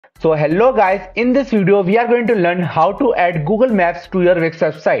So hello guys, in this video we are going to learn how to add Google Maps to your Wix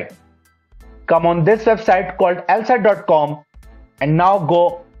website. Come on this website called lsite.com and now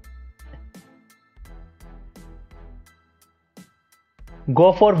go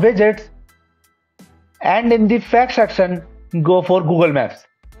for widgets and in the fact section go for Google Maps.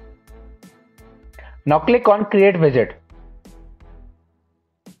 Now click on create widget.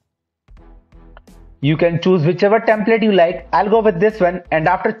 You can choose whichever template you like. I'll go with this one, and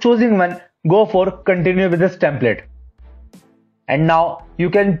after choosing one, go for continue with this template. And now you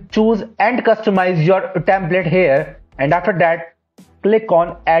can choose and customize your template here, and after that click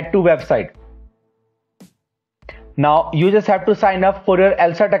on add to website. Now you just have to sign up for your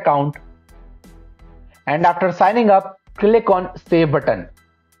lsite account, and after signing up click on save button.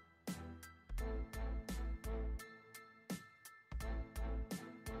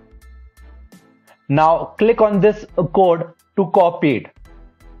 Now click on this code to copy it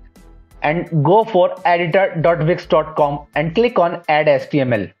and go for editor.wix.com and click on add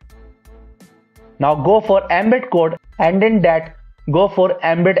HTML. Now go for embed code and in that go for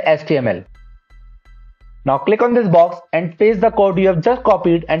embed HTML. Now click on this box and paste the code you have just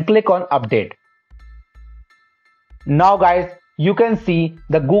copied and click on update. Now guys, you can see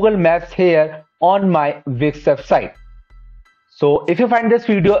the Google Maps here on my Wix website. So if you find this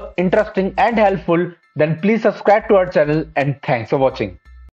video interesting and helpful, then please subscribe to our channel and thanks for watching.